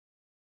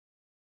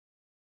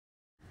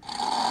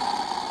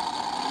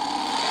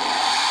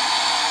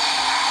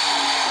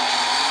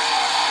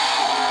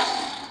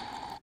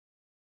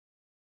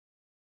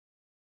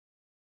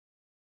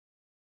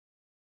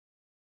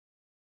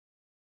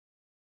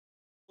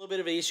A little bit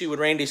of an issue with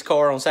Randy's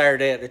car on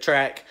Saturday at the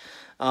track.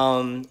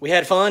 We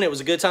had fun. It was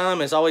a good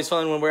time. It's always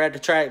fun when we're at the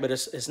track, but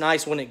it's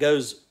nice when it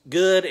goes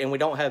good and we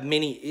don't have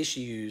many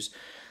issues.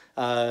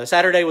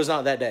 Saturday was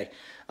not that day.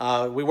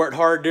 We worked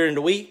hard during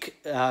the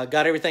week,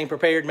 got everything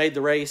prepared, made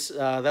the race.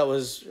 That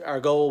was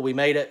our goal. We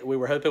made it. We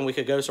were hoping we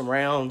could go some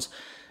rounds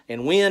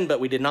and win, but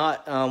we did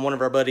not. One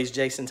of our buddies,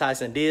 Jason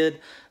Tyson,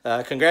 did.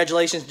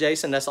 Congratulations,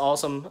 Jason. That's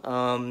awesome.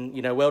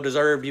 You know,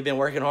 well-deserved. You've been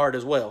working hard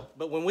as well.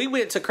 But when we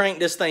went to crank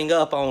this thing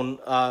up on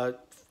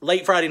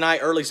late Friday night,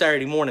 early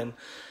Saturday morning,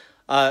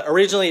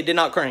 originally it did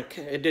not crank.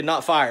 It did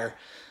not fire.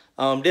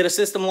 Did a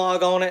system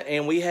log on it,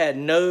 and we had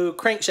no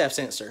crankshaft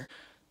sensor.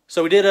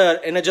 So we did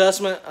an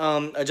adjustment,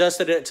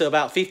 adjusted it to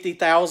about 50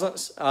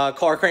 thousandths.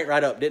 Car cranked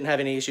right up, didn't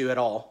have any issue at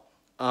all.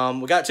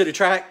 We got to the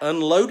track,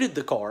 unloaded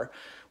the car.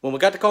 When we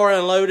got the car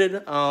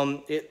unloaded,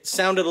 it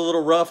sounded a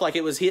little rough, like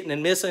it was hitting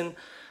and missing.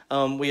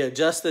 We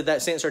adjusted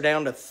that sensor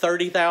down to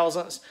 30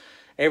 thousandths.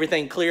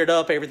 Everything cleared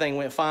up, everything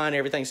went fine,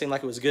 everything seemed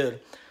like it was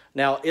good.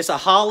 Now, it's a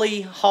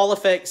Holley Hall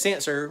effect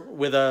sensor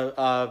with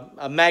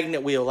a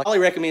magnet wheel. Holley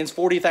recommends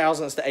 40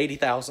 thousandths to 80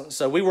 thousandths.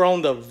 So we were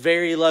on the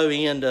very low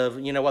end of,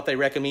 you know, what they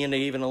recommend,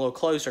 even a little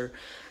closer,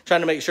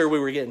 trying to make sure we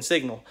were getting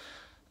signal.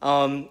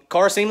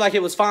 Car seemed like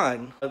it was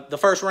fine. The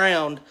first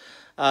round,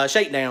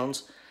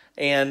 shakedowns,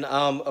 and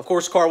of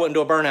course the car went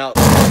into a burnout.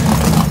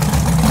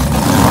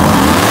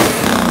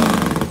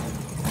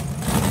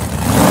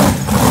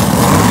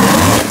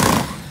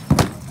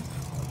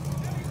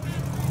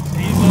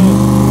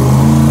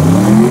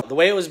 The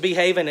way it was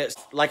behaving, it's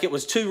like it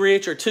was too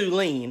rich or too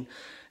lean.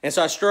 And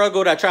so I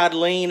struggled. I tried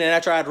lean and I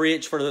tried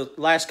rich for the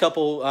last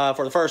couple,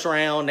 for the first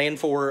round and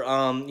for,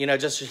 you know,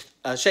 just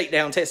a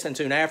shakedown testing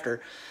tune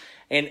after.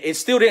 And it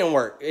still didn't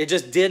work. It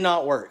just did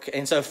not work.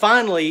 And so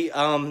finally,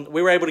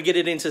 we were able to get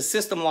it into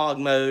system log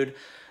mode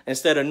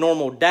instead of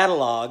normal data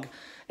log.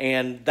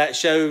 And that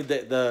showed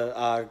that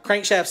the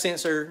crankshaft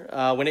sensor,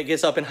 when it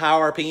gets up in high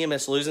RPM,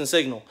 it's losing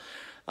signal.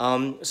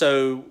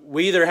 So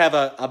we either have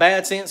a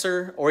bad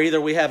sensor or either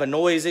we have a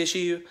noise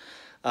issue.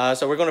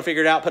 So we're going to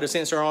figure it out, put a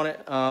sensor on it.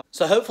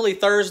 So hopefully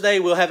Thursday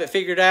we'll have it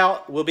figured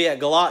out. We'll be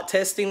at Galat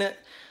testing it.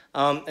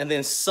 And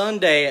then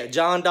Sunday at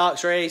John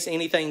Dock's race,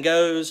 anything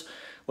goes.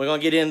 We're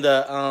going to get in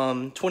the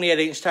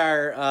 28-inch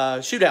tire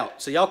shootout.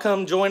 So y'all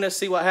come join us,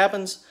 see what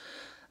happens.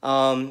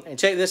 And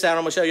check this out.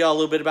 I'm going to show y'all a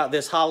little bit about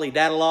this Holley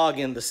data log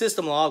and the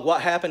system log,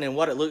 what happened and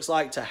what it looks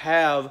like to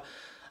have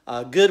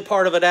a good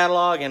part of a data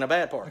log and a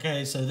bad part.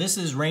 Okay, so this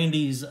is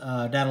Randy's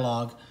data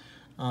log.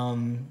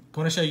 I'm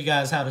going to show you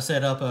guys how to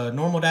set up a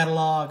normal data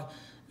log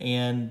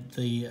and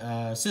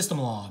the system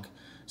log.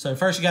 So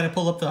first you got to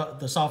pull up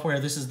the software.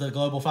 This is the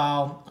global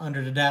file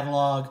under the data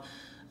log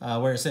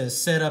where it says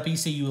set up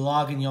ECU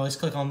login. You always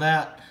click on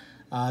that.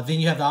 Then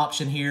you have the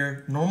option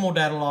here, normal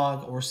data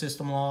log or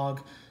system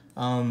log.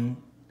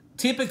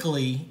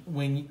 Typically,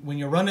 when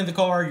you're running the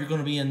car, you're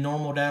going to be in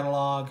normal data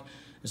log.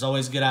 It's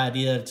always a good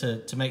idea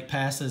to make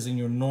passes in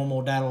your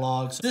normal data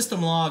log.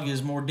 System log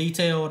is more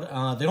detailed.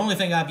 The only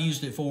thing I've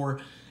used it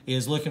for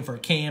is looking for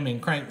cam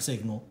and crank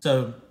signal.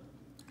 So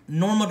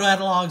normal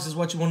data logs is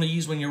what you want to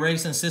use when you're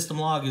racing. System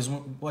log is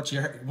what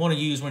you want to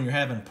use when you're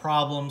having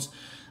problems.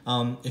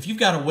 If you've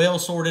got a well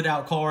sorted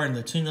out car and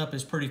the tune-up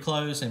is pretty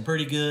close and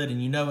pretty good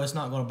and you know it's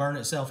not going to burn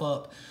itself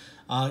up,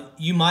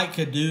 you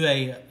could do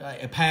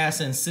a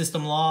pass in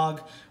system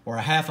log or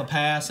a half a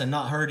pass and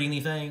not hurt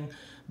anything.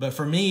 But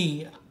for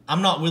me,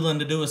 I'm not willing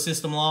to do a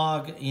system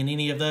log in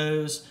any of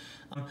those.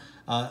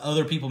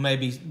 Other people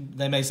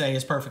they may say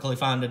it's perfectly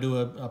fine to do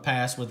a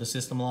pass with a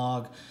system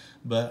log,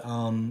 but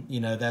you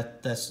know,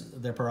 that's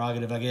their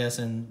prerogative, I guess,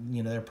 and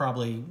you know, they're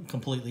probably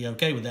completely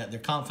okay with that. They're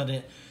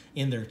confident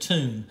in their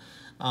tune.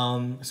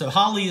 So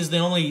Holley is the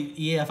only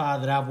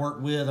EFI that I've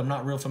worked with. I'm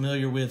not real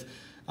familiar with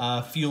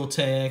Fuel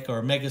Tech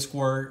or Mega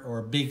Squirt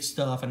or Big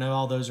Stuff. I know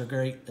all those are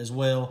great as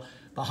well,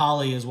 but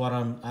Holley is what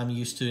I'm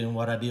used to and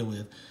what I deal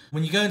with.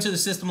 When you go into the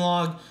system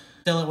log,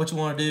 tell it what you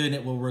want to do and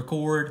it will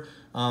record.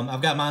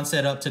 I've got mine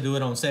set up to do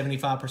it on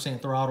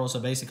 75% throttle. So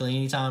basically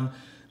anytime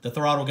the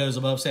throttle goes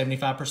above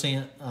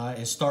 75%,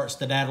 it starts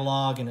the data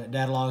log and it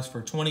data logs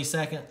for 20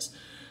 seconds.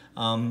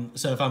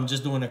 So if I'm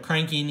just doing a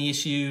cranking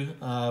issue,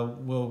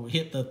 we'll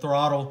hit the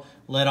throttle,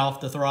 let off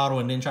the throttle,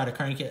 and then try to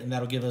crank it, and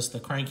that'll give us the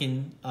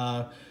cranking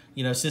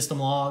you know, system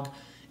log.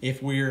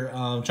 If we're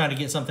trying to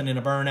get something in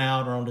a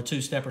burnout or on the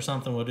two-step or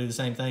something, we'll do the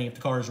same thing. If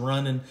the car is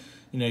running,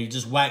 you know, you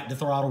just whack the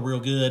throttle real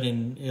good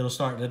and it'll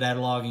start the data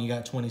log and you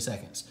got 20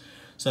 seconds.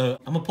 So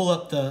I'm gonna pull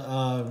up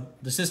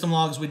the system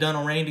logs we done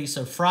on Randy.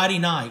 So Friday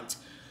night,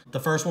 the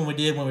first one we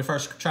did when we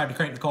first tried to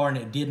crank the car and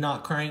it did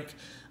not crank.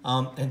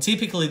 And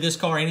typically this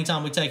car,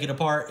 anytime we take it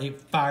apart, it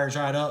fires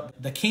right up.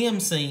 The cam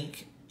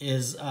sync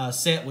is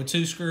set with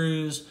 2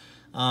 screws,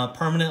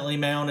 permanently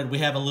mounted. We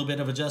have a little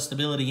bit of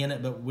adjustability in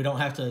it, but we don't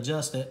have to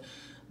adjust it.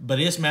 But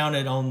it's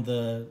mounted on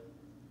the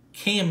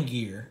cam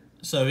gear.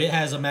 So it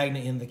has a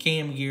magnet in the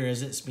cam gear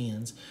as it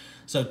spins.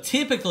 So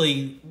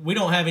typically, we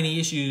don't have any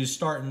issues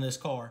starting this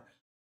car.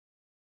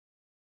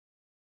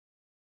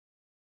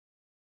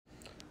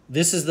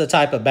 This is the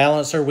type of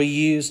balancer we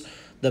use.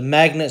 the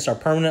magnets are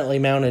permanently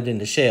mounted in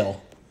the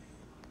shell.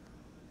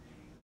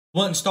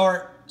 Wouldn't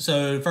start,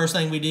 so the first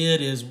thing we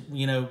did is,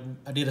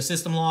 I did a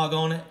system log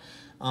on it.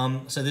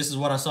 So this is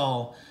what I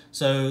saw.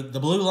 So the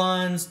blue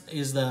lines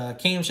is the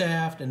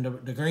camshaft, and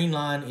the green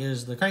line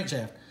is the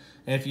crankshaft.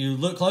 And if you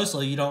look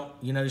closely, you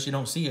notice you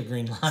don't see a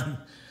green line.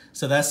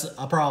 So that's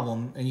a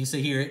problem. And you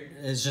see here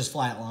it's just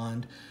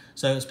flatlined.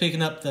 So it's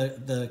picking up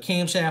the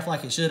camshaft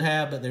like it should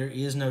have, but there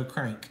is no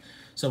crank.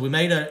 So we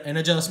made an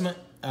adjustment.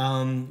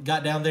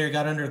 Got down there,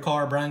 got under the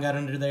car. Brian got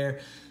under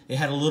there. It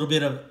had a little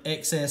bit of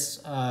excess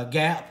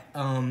gap.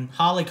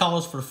 Holley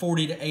calls for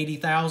 40 to 80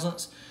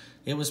 thousandths.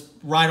 It was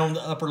right on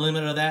the upper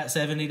limit of that,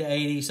 70 to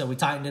 80, so we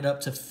tightened it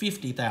up to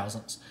 50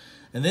 thousandths.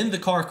 And then the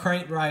car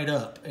cranked right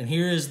up. And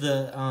here is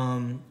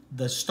the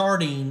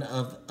starting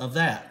of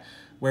that,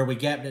 where we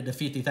gapped it to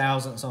 50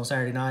 thousandths on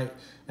Saturday night.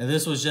 And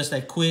this was just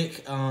a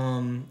quick,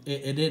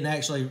 it didn't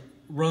actually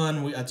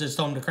run. I just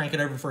told him to crank it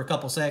over for a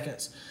couple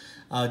seconds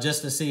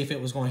just to see if it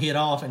was going to hit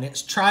off. And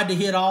it's tried to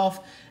hit off,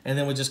 and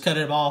then we just cut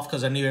it off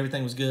because I knew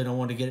everything was good and I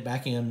wanted to get it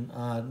back in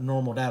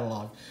normal data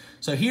log.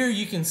 So here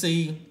you can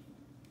see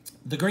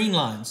the green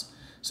lines.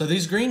 So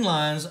these green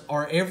lines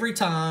are every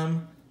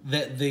time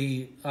that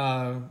the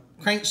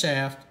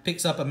crankshaft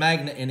picks up a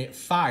magnet and it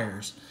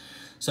fires.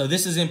 So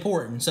this is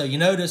important. So you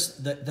notice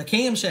that the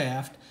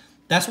camshaft,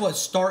 that's what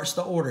starts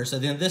the order. So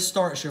then this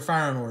starts your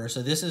firing order.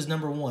 So this is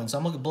number 1. So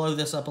I'm going to blow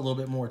this up a little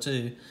bit more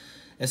too.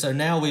 And so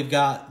now we've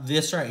got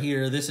this right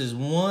here. This is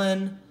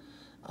one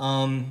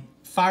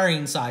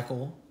firing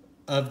cycle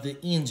of the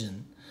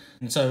engine.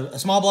 And so a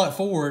small block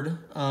Ford,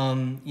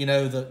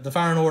 the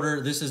firing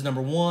order, this is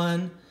number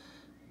 1,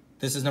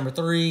 this is number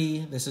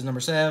 3, this is number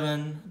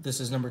 7, this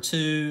is number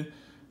 2,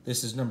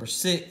 this is number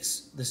 6,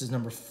 this is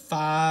number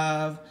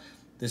 5,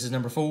 this is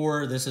number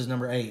 4, this is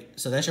number 8.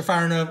 So that's your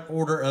firing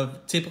order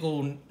of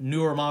typical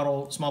newer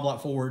model small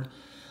block Ford,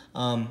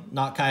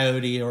 not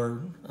Coyote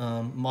or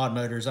Mod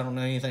Motors. I don't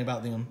know anything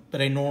about them,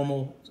 but a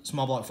normal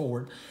small block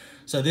Ford.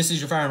 So this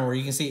is your firing order.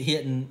 You can see it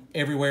hitting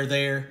everywhere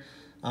there.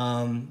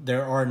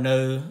 There are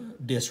no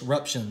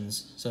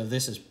disruptions, so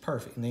this is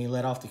perfect. And then you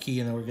let off the key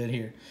and then we're good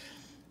here.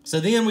 So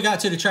then we got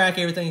to the track,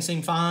 everything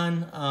seemed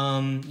fine.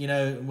 We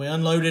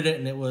unloaded it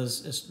and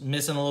it's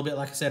missing a little bit,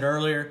 like I said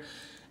earlier.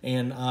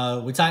 And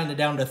we tightened it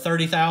down to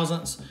 30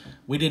 thousandths.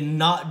 We did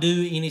not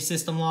do any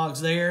system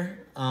logs there,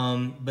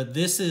 but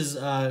this is,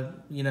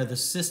 the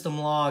system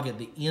log at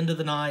the end of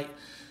the night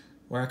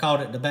where I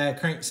called it the bad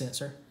crank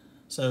sensor.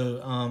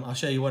 So I'll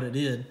show you what it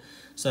did.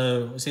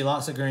 So we see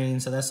lots of green,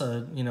 so that's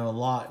a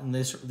lot. And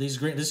this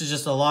is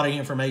just a lot of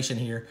information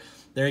here.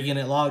 There again,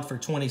 it logged for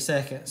 20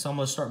 seconds. So I'm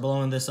gonna start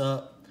blowing this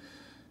up,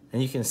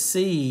 and you can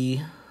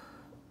see.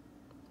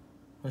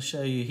 I'll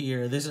show you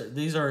here.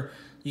 These are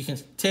you can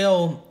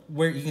tell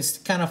where you can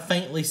kind of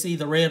faintly see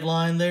the red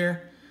line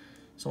there.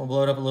 So I'm gonna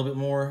blow it up a little bit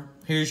more.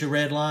 Here's your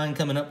red line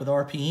coming up with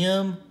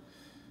RPM,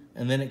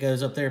 and then it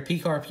goes up there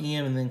peak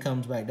RPM, and then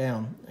comes back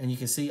down, and you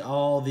can see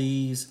all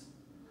these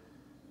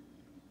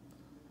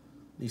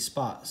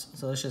spots.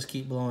 So let's just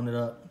keep blowing it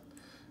up.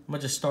 I'm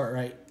gonna just start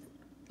right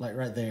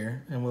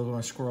there, and we're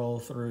gonna scroll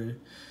through.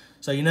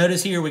 So you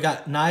notice here we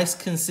got nice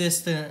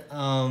consistent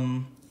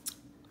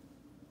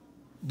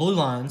blue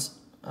lines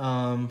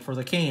for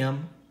the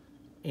cam,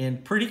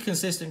 and pretty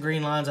consistent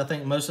green lines. I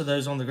think most of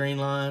those on the green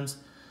lines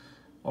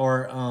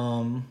are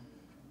are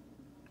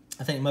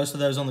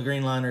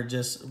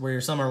just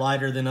where some are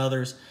lighter than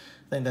others.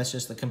 I think that's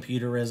just the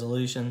computer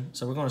resolution.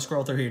 So we're gonna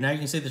scroll through here. Now you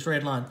can see this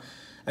red line.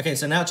 Okay,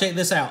 so now check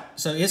this out.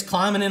 So it's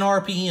climbing in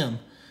RPM.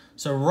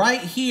 So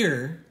right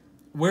here,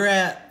 we're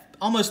at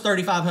almost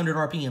 3,500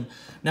 RPM.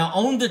 Now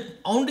in the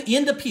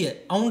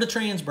pit, on the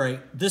trans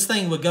brake, this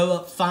thing would go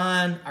up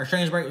fine. Our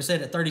trans brake was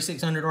set at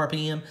 3,600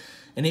 RPM,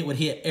 and it would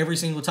hit every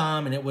single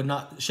time, and it would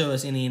not show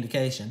us any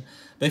indication.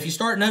 But if you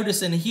start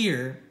noticing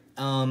here,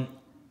 you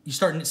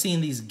start seeing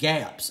these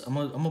gaps. I'm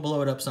gonna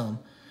blow it up some.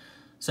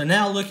 So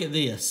now look at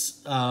this.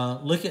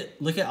 Look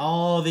at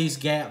all these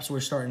gaps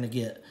we're starting to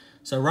get.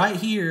 So right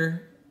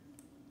here,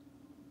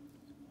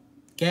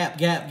 gap,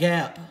 gap,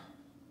 gap.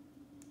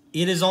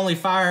 It is only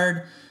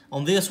fired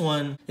on this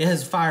one. It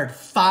has fired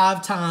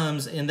 5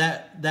 times in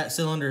that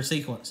cylinder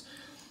sequence.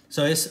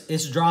 So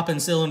it's dropping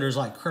cylinders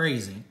like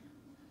crazy.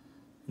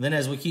 And then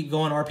as we keep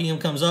going, RPM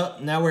comes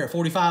up. Now we're at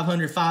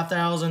 4,500,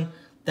 5,000.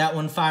 That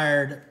one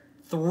fired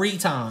 3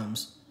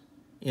 times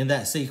in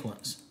that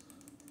sequence.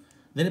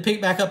 Then it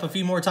picked back up a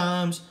few more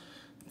times,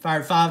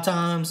 fired 5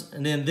 times.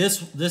 And then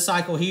this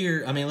cycle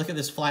here, I mean, look at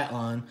this flat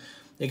line.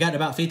 It got to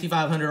about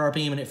 5,500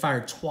 RPM and it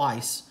fired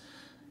twice.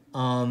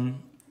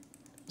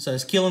 So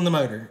it's killing the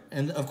motor.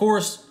 And of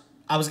course,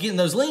 I was getting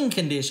those lean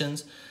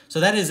conditions. So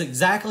that is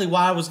exactly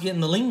why I was getting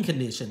the lean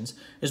conditions,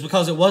 is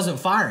because it wasn't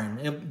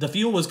firing. The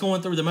fuel was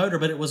going through the motor,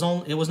 but it was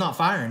not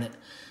firing it.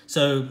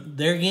 So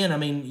there again, I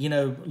mean,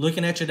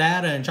 looking at your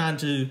data and trying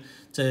to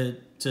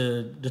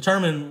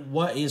determine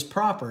what is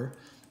proper,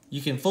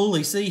 you can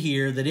fully see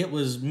here that it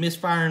was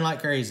misfiring like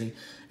crazy.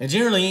 And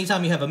generally,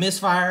 anytime you have a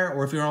misfire,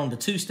 or if you're on the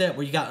 2-step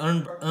where you got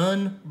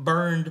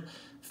unburned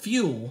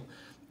fuel,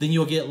 then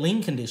you'll get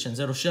lean conditions.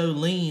 It'll show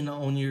lean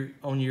on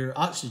your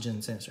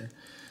oxygen sensor.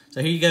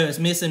 So here you go, it's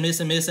missing,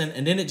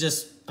 and then it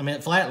just, I mean,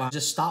 it flatlined,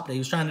 just stopped it. He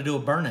was trying to do a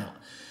burnout.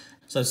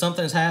 So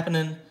something's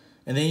happening,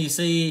 and then you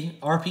see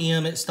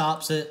RPM, it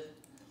stops it.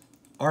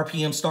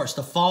 RPM starts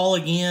to fall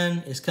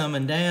again, it's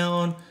coming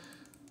down.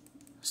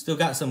 Still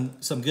got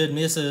some good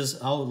misses.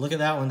 Oh, look at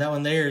that one. That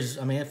one there's,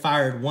 I mean, it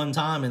fired one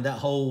time in that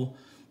whole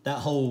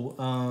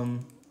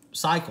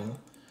cycle.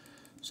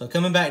 So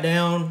coming back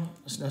down,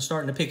 it's now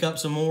starting to pick up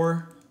some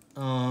more.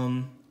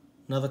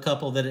 Another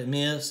couple that it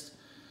missed.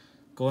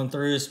 Going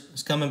through,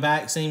 it's coming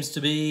back, seems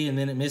to be, and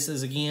then it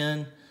misses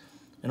again.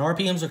 And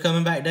RPMs are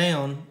coming back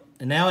down.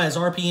 And now as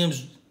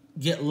RPMs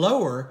get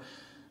lower,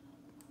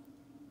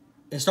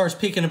 it starts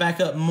picking it back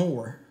up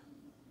more.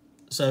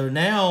 So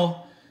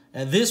now,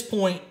 at this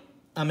point,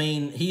 I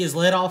mean, he has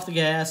let off the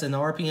gas and the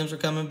RPMs are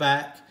coming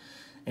back,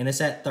 and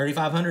it's at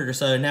 3,500 or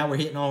so. Now we're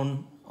hitting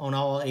on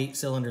all 8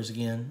 cylinders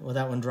again. Well,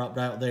 that one dropped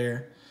out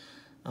there.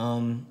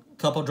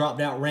 Couple dropped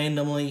out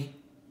randomly,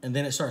 and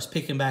then it starts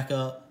picking back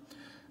up.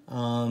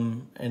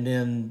 And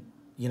then,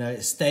 you know,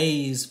 it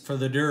stays for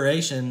the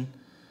duration.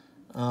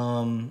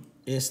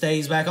 It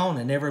stays back on.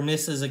 It never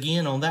misses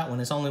again on that one.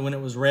 It's only when it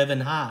was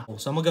revving high.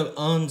 So I'm going to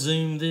go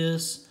unzoom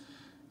this,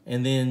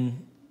 and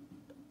then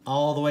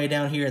all the way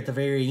down here at the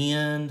very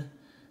end,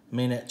 I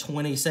mean, at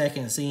 20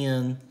 seconds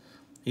in,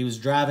 he was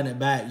driving it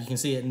back. You can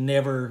see it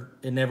never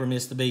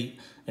missed the beat,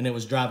 and it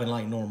was driving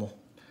like normal.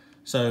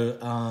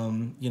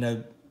 So, you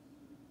know,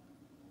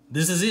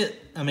 this is it.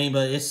 I mean,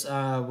 but it's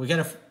we're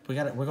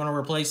gonna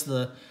replace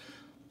the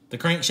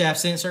crankshaft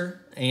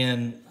sensor,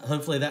 and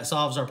hopefully that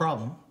solves our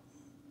problem.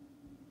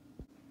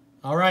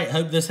 All right,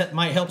 hope this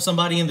might help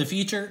somebody in the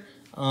future.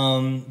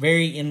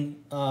 Very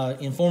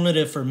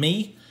informative for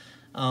me.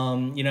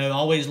 You know,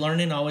 always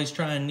learning, always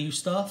trying new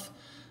stuff.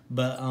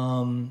 But,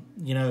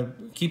 you know,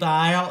 keep an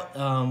eye out.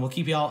 We'll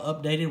keep y'all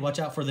updated. Watch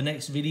out for the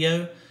next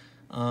video.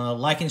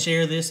 Like and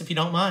share this if you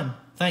don't mind.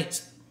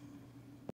 Thanks.